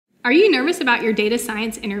Are you nervous about your data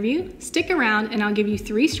science interview? Stick around and I'll give you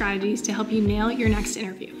 3 strategies to help you nail your next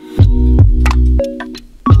interview.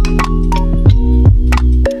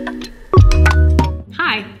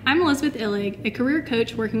 Hi, I'm Elizabeth Illig, a career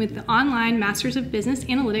coach working with the online Masters of Business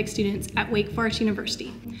Analytics students at Wake Forest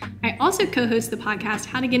University. I also co-host the podcast,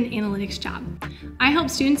 How to Get an Analytics Job. I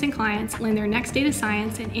help students and clients land their next data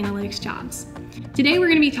science and analytics jobs. Today we're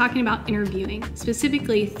going to be talking about interviewing,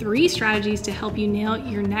 specifically 3 strategies to help you nail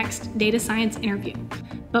your next data science interview.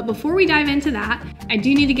 But before we dive into that, I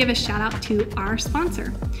do need to give a shout out to our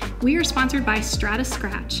sponsor. We are sponsored by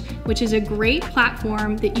Scratch, which is a great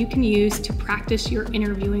platform that you can use to practice your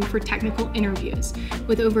interviewing for technical interviews.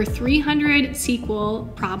 With over 300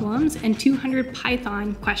 SQL problems and 200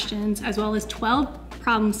 Python questions, as well as 12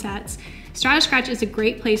 problem sets, Scratch is a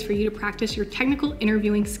great place for you to practice your technical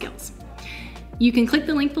interviewing skills. You can click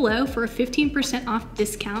the link below for a 15% off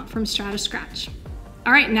discount from Scratch.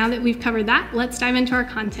 All right, now that we've covered that, let's dive into our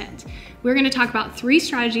content. We're going to talk about 3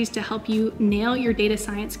 strategies to help you nail your data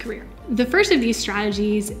science career. The first of these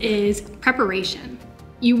strategies is preparation.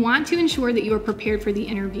 You want to ensure that you are prepared for the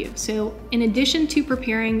interview. So in addition to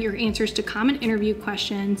preparing your answers to common interview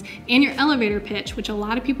questions and your elevator pitch, which a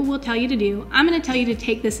lot of people will tell you to do, I'm going to tell you to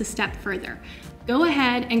take this a step further. Go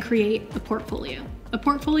ahead and create a portfolio. A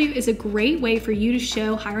portfolio is a great way for you to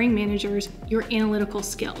show hiring managers your analytical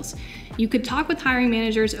skills. You could talk with hiring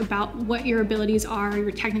managers about what your abilities are,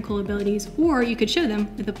 your technical abilities, or you could show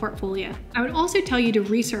them with a portfolio. I would also tell you to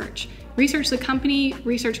research. Research the company,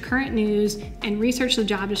 research current news, and research the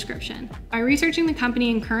job description. By researching the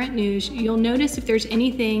company and current news, you'll notice if there's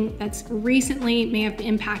anything that's recently may have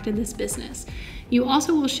impacted this business. You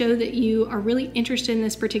also will show that you are really interested in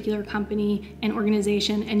this particular company and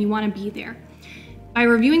organization and you want to be there. By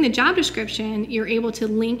reviewing the job description, you're able to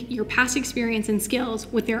link your past experience and skills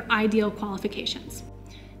with their ideal qualifications.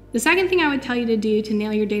 The second thing I would tell you to do to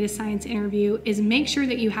nail your data science interview is make sure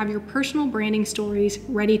that you have your personal branding stories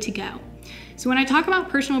ready to go. So when I talk about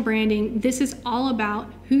personal branding, this is all about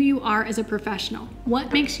who you are as a professional.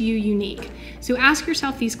 What makes you unique? So ask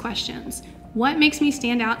yourself these questions. What makes me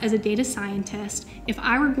stand out as a data scientist? If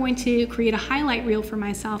I were going to create a highlight reel for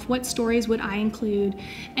myself, what stories would I include?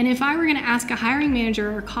 And if I were going to ask a hiring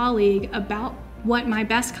manager or colleague about what my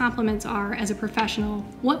best compliments are as a professional,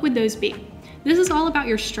 what would those be? This is all about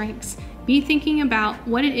your strengths. Be thinking about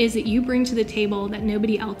what it is that you bring to the table that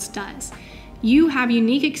nobody else does. You have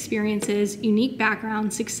unique experiences, unique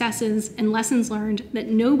backgrounds, successes, and lessons learned that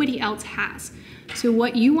nobody else has. So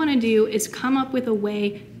what you want to do is come up with a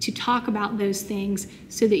way to talk about those things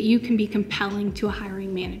so that you can be compelling to a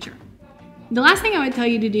hiring manager. The last thing I would tell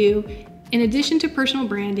you to do, in addition to personal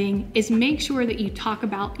branding, is make sure that you talk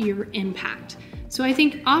about your impact. So I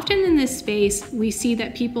think often in this space, we see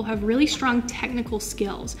that people have really strong technical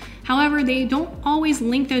skills. However, they don't always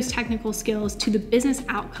link those technical skills to the business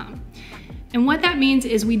outcome. And what that means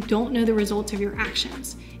is we don't know the results of your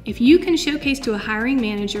actions. If you can showcase to a hiring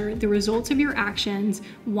manager the results of your actions,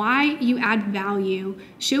 why you add value,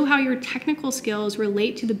 show how your technical skills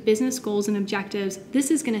relate to the business goals and objectives,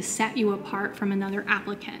 this is going to set you apart from another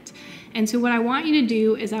applicant. And so what I want you to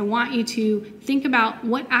do is I want you to think about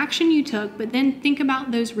what action you took, but then think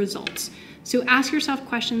about those results. So ask yourself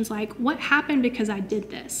questions like, what happened because I did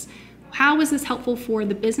this? How was this helpful for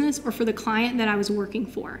the business or for the client that I was working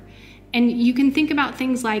for? And you can think about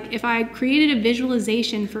things like, if I created a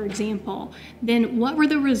visualization, for example, then what were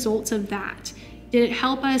the results of that? Did it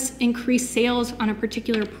help us increase sales on a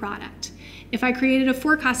particular product? If I created a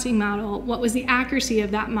forecasting model, what was the accuracy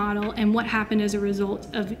of that model and what happened as a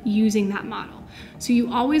result of using that model? So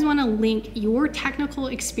you always want to link your technical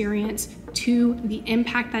experience to the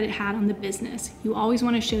impact that it had on the business. You always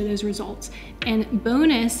want to show those results. And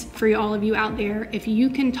bonus for all of you out there, if you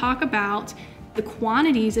can talk about the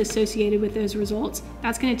quantities associated with those results,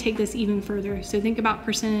 that's going to take this even further. So think about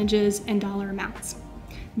percentages and dollar amounts.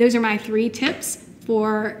 Those are my 3 tips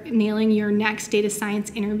for nailing your next data science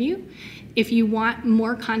interview. If you want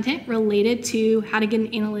more content related to how to get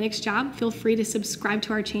an analytics job, feel free to subscribe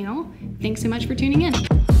to our channel. Thanks so much for tuning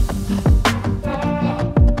in.